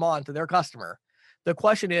pass them on to their customer. The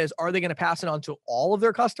question is, are they going to pass it on to all of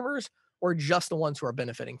their customers or just the ones who are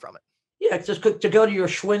benefiting from it? Yeah. Just to go to your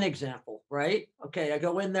Schwinn example, right? Okay. I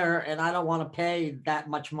go in there and I don't want to pay that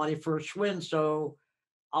much money for a Schwinn. So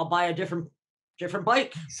I'll buy a different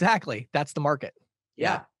bike. Exactly. That's the market.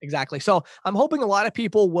 Yeah, exactly. So I'm hoping a lot of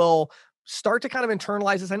people will start to kind of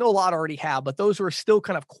internalize this. I know a lot already have, but those who are still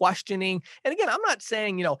kind of questioning. And again, I'm not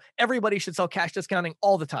saying, everybody should sell cash discounting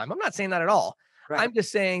all the time. I'm not saying that at all. Right. I'm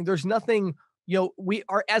just saying there's nothing, we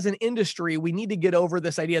are, as an industry, we need to get over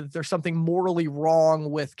this idea that there's something morally wrong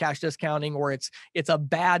with cash discounting, or it's a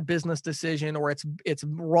bad business decision, or it's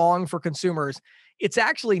wrong for consumers. It's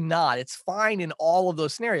actually not. It's fine in all of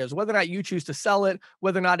those scenarios, whether or not you choose to sell it,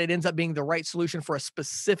 whether or not it ends up being the right solution for a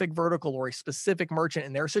specific vertical or a specific merchant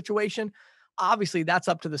in their situation. Obviously, that's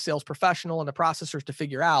up to the sales professional and the processors to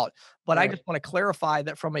figure out. But I just want to clarify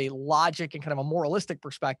that from a logic and kind of a moralistic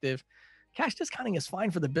perspective, cash discounting is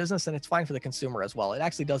fine for the business and it's fine for the consumer as well. It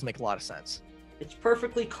actually does make a lot of sense. It's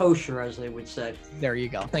perfectly kosher, as they would say. There you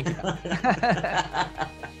go. Thank you.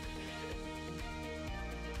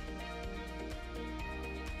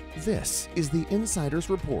 This is the Insider's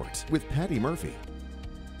Report with Patty Murphy.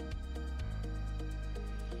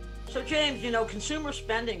 James, consumer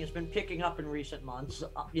spending has been picking up in recent months,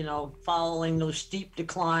 following those steep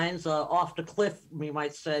declines off the cliff, we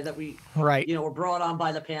might say, that we, Right. were brought on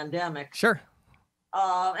by the pandemic. Sure.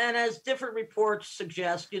 And as different reports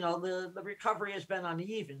suggest, the recovery has been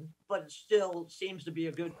uneven, but it still seems to be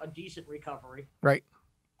a decent recovery. Right.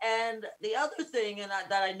 And the other thing,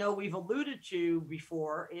 that I know we've alluded to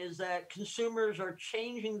before, is that consumers are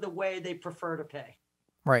changing the way they prefer to pay.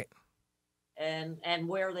 Right. And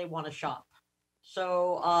where they want to shop.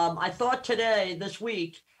 So I thought this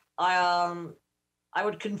week, I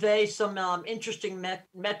would convey some interesting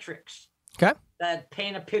metrics. Okay. That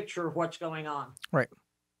paint a picture of what's going on. Right.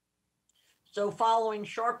 So following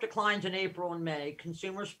sharp declines in April and May,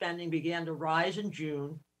 consumer spending began to rise in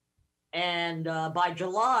June, and by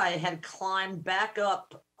July had climbed back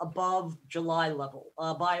up above July level,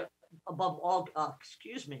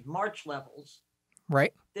 March levels.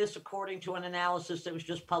 Right. This according to an analysis that was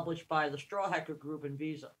just published by the Strawhecker Group and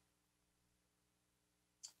Visa.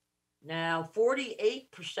 Now,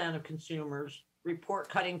 48% of consumers report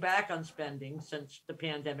cutting back on spending since the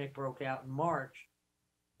pandemic broke out in March,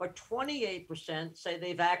 but 28% say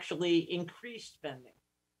they've actually increased spending.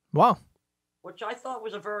 Wow. Which I thought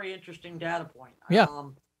was a very interesting data point. Yeah.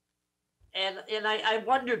 And I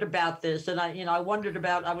wondered about this, and I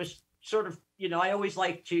was sort of, I always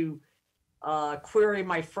like to query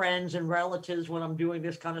my friends and relatives when I'm doing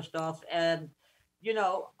this kind of stuff. And,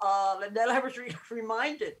 and then I was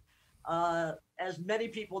reminded, as many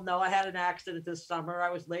people know, I had an accident this summer. I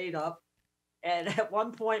was laid up. And at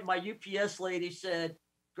one point, my UPS lady said,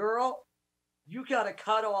 "Girl, you got to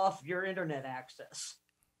cut off your internet access."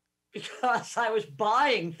 Because I was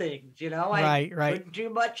buying things, I couldn't do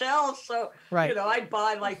much else. So, I'd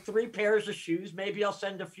buy like 3 pairs of shoes. Maybe I'll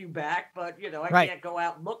send a few back, but, I can't go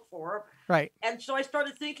out and look for them. Right. And so I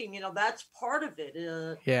started thinking, that's part of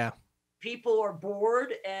it. Yeah. People are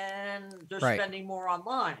bored and they're spending more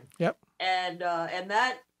online. Yep. And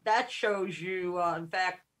that shows you, in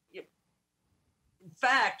fact,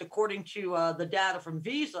 according to the data from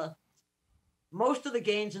Visa, most of the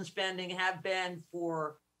gains in spending have been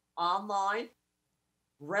for online,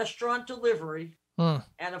 restaurant delivery,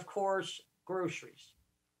 and of course, groceries.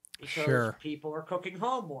 Because people are cooking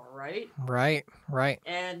home more, right? Right.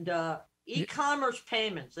 And e-commerce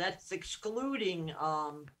payments, that's excluding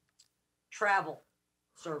travel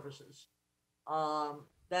services,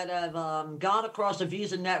 that have gone across the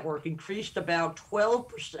Visa network increased about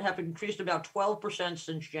 12%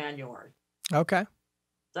 since January. Okay.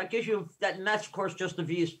 That gives you that, and that's of course just the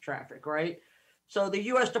Visa traffic, right? So the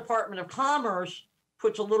U.S. Department of Commerce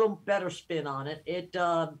puts a little better spin on it.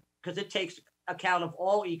 Because it takes account of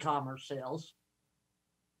all e-commerce sales.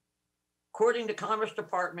 According to Commerce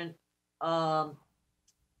Department,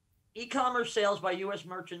 e-commerce sales by U.S.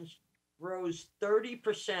 merchants rose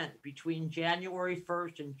 30% between January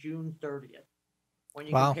 1st and June 30th. When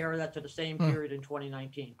you compare that to the same period in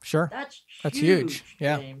 2019. Sure. That's huge.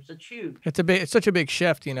 Yeah. James. It's huge. It's such a big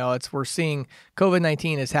shift. We're seeing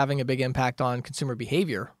COVID-19 is having a big impact on consumer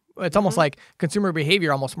behavior. It's almost like consumer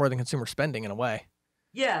behavior almost more than consumer spending in a way.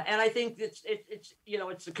 Yeah, and I think it's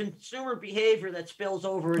the consumer behavior that spills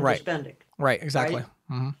over into spending. Right, exactly. Right?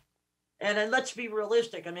 Mm-hmm. And then let's be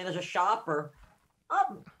realistic. I mean, as a shopper,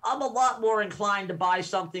 I'm a lot more inclined to buy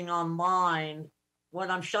something online. When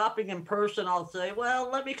I'm shopping in person, I'll say, well,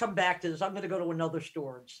 let me come back to this. I'm going to go to another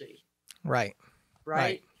store and see. Right.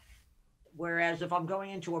 Whereas if I'm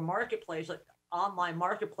going into a marketplace, like online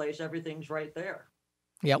marketplace, everything's right there.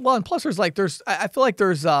 Yeah. Well, and plus I feel like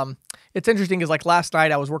there's, it's interesting because like last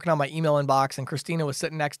night I was working on my email inbox and Christina was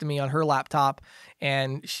sitting next to me on her laptop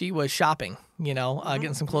and she was shopping,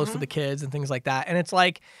 getting some clothes for the kids and things like that. And it's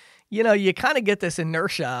like, you kind of get this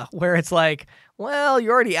inertia where it's like, well, you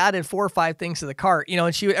already added 4 or 5 things to the cart, and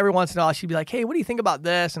every once in a while she'd be like, hey, what do you think about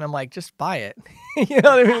this? And I'm like, just buy it. You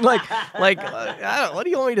know what I mean? What do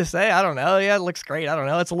you want me to say? I don't know. Yeah, it looks great. I don't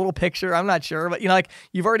know. It's a little picture. I'm not sure, but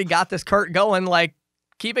you've already got this cart going,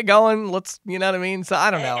 keep it going. Let's, you know what I mean? So I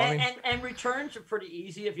don't know. And returns are pretty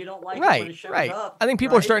easy if you don't like it when it shows up. I think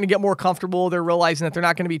people are starting to get more comfortable. They're realizing that they're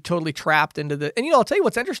not going to be totally trapped into the, and I'll tell you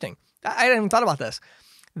what's interesting. I hadn't even thought about this.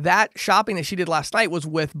 That shopping that she did last night was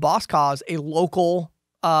with Boss Cause, a local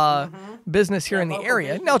business here in the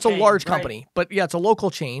area. Now it's a large company, but yeah, it's a local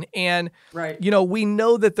chain. And, we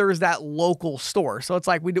know that there's that local store. So it's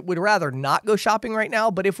like, we'd rather not go shopping right now.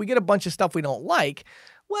 But if we get a bunch of stuff we don't like,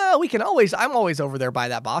 well, I'm always over there by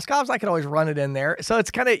that Boss Cause. I can always run it in there. So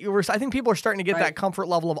it's kind of, I think people are starting to get that comfort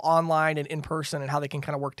level of online and in person and how they can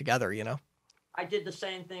kind of work together, I did the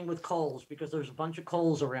same thing with Kohl's because there's a bunch of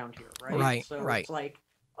Kohl's around here, right? Right, so right. It's like,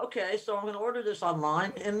 okay, so I'm going to order this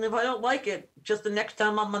online. And if I don't like it, just the next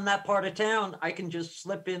time I'm in that part of town, I can just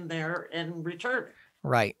slip in there and return it.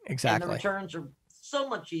 Right. And the Exactly. returns are so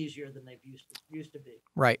much easier than they've used to be.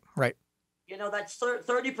 Right. Right. You know, that's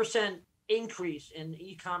 30% increase in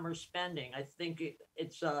e-commerce spending. I think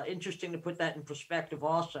it's interesting to put that in perspective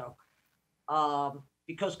also.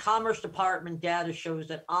 Because Commerce Department data shows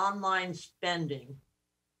that online spending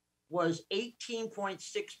was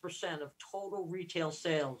 18.6% of total retail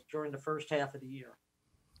sales during the first half of the year.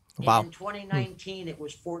 Wow. And in 2019, it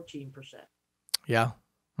was 14%. Yeah.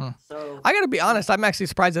 So I got to be honest. I'm actually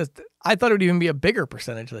surprised that I thought it would even be a bigger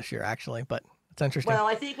percentage this year, actually, but it's interesting. well,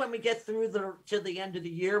 I think when we get through to the end of the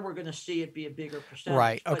year, we're going to see it be a bigger percentage.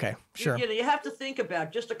 Right. But Okay. Sure. You have to think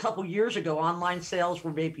about just a couple years ago, online sales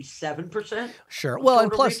were maybe 7%. Sure. of Well, and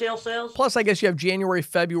total plus, retail sales. I guess you have January,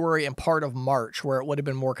 February, and part of March where it would have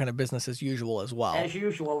been more kind of business as usual as well. As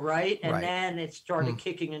usual, right? And Right. then it started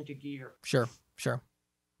kicking into gear. Sure. Sure.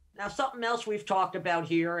 Now, something else we've talked about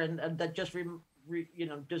here, and that just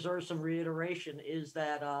deserves some reiteration, is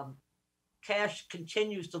that cash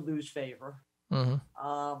continues to lose favor. Mm-hmm.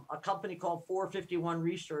 A company called 451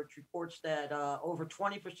 Research reports that over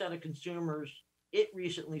 20% of consumers it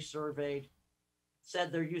recently surveyed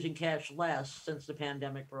said they're using cash less since the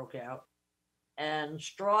pandemic broke out. And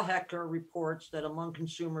Strawhecker reports that among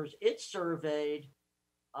consumers it surveyed,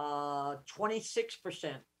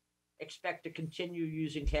 26% expect to continue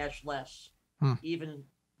using cash less, even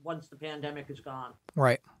once the pandemic is gone.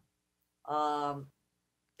 Right.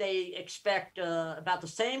 They expect about the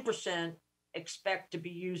same percent expect to be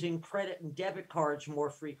using credit and debit cards more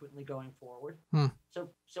frequently going forward.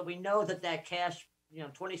 So we know that cash,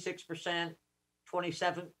 26%,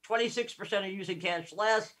 26% are using cash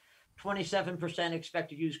less, 27% expect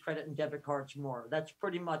to use credit and debit cards more. That's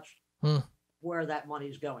pretty much where that money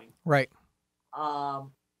is going. Right.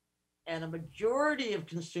 And a majority of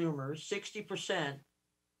consumers, 60%,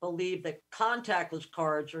 believe that contactless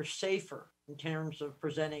cards are safer in terms of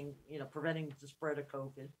preventing the spread of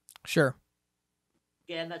COVID. Sure.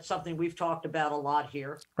 Again, that's something we've talked about a lot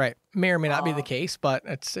here. Right. May or may not be the case, but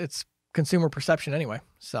it's consumer perception anyway.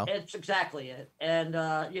 So it's exactly it. And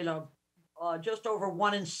just over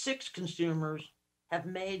 1 in 6 consumers have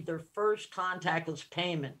made their first contactless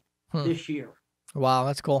payment this year. Wow,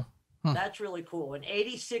 that's cool. That's really cool. And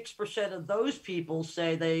 86% of those people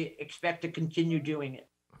say they expect to continue doing it.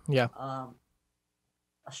 Yeah. A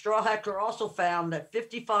Strawhecker also found that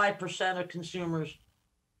 55% of consumers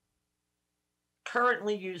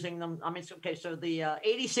currently using them. I mean, so the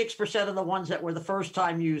 86% of the ones that were the first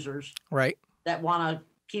time users, right, that want to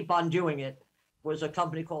keep on doing it, was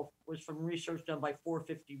from research done by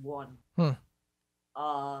 451.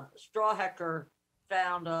 Strawhecker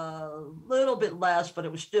found a little bit less, but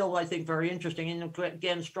it was still, I think, very interesting. And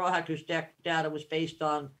again, Strawhecker's data was based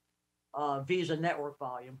on Visa network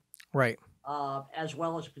volume, right, as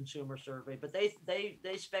well as a consumer survey. But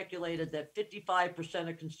they speculated that 55%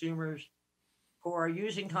 of consumers who are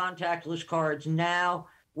using contactless cards now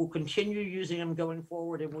will continue using them going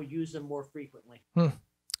forward and will use them more frequently.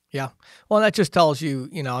 Yeah. Well, that just tells you,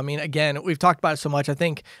 again, we've talked about it so much. I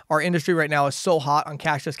think our industry right now is so hot on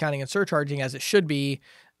cash discounting and surcharging, as it should be,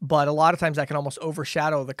 but a lot of times that can almost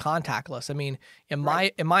overshadow the contactless. I mean, in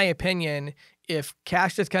my opinion, if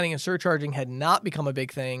cash discounting and surcharging had not become a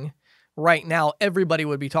big thing, right now everybody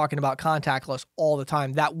would be talking about contactless all the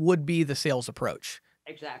time. That would be the sales approach.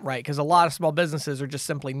 Exactly. Right, because a lot of small businesses are just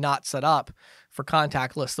simply not set up for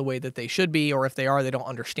contactless the way that they should be, or if they are, they don't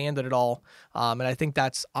understand it at all. And I think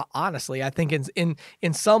that's honestly, I think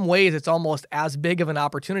in some ways it's almost as big of an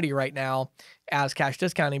opportunity right now as cash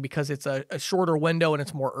discounting, because it's a shorter window and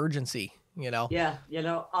it's more urgency. Yeah,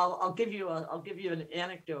 I'll give you an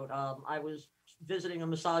anecdote. I was visiting a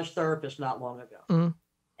massage therapist not long ago,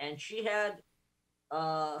 and she had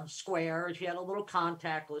Square. She had a little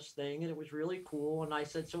contactless thing, and it was really cool. And I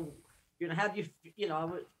said, so, I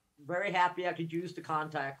was very happy I could use the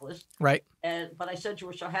contactless. Right. But I said to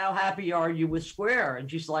her, so how happy are you with Square? And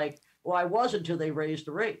she's like, well, I was until they raised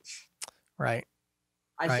the rates. Right.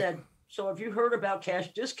 I said, so have you heard about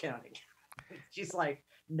cash discounting? She's like,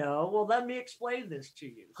 no. Well, let me explain this to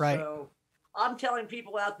you. Right. So I'm telling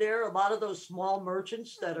people out there, a lot of those small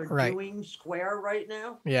merchants that are doing Square right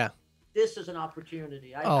now. Yeah. This is an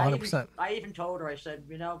opportunity. 100%. I even told her, I said,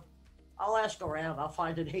 I'll ask around. I'll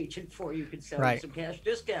find an agent for you who can sell you some cash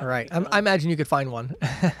discount. Right. I imagine you could find one.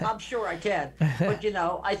 I'm sure I can. But,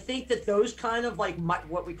 I think that those kind of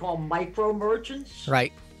what we call micro merchants.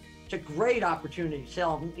 Right. It's a great opportunity.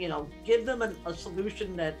 Sell them, give them a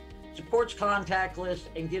solution that supports contactless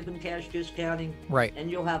and give them cash discounting. Right.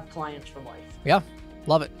 And you'll have clients for life. Yeah.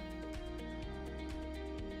 Love it.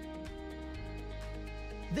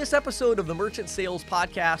 This episode of the Merchant Sales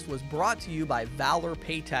Podcast was brought to you by Valor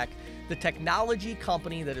Paytech, the technology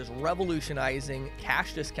company that is revolutionizing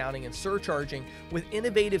cash discounting and surcharging with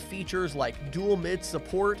innovative features like dual mid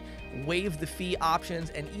support, waive the fee options,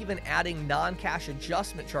 and even adding non-cash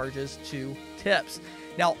adjustment charges to tips.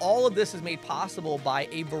 Now, all of this is made possible by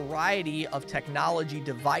a variety of technology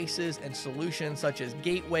devices and solutions such as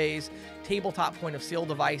gateways, tabletop point of sale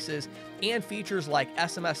devices, and features like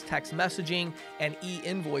SMS text messaging and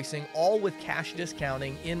e-invoicing, all with cash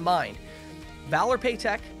discounting in mind. Valor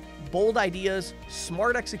Paytech, bold ideas,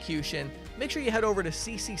 smart execution. Make sure you head over to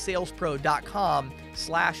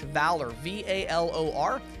ccsalespro.com/valor,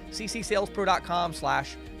 V-A-L-O-R,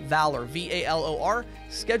 ccsalespro.com/valor, V-A-L-O-R.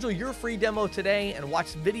 Schedule your free demo today and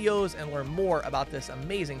watch videos and learn more about this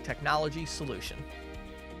amazing technology solution.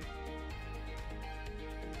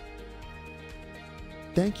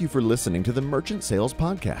 Thank you for listening to the Merchant Sales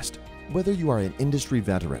Podcast. Whether you are an industry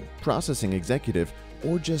veteran, processing executive,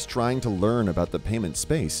 or just trying to learn about the payment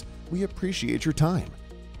space, we appreciate your time.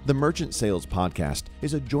 The Merchant Sales Podcast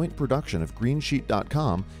is a joint production of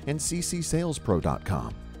Greensheet.com and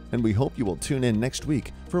ccsalespro.com, and we hope you will tune in next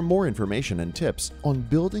week for more information and tips on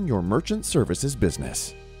building your merchant services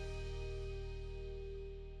business.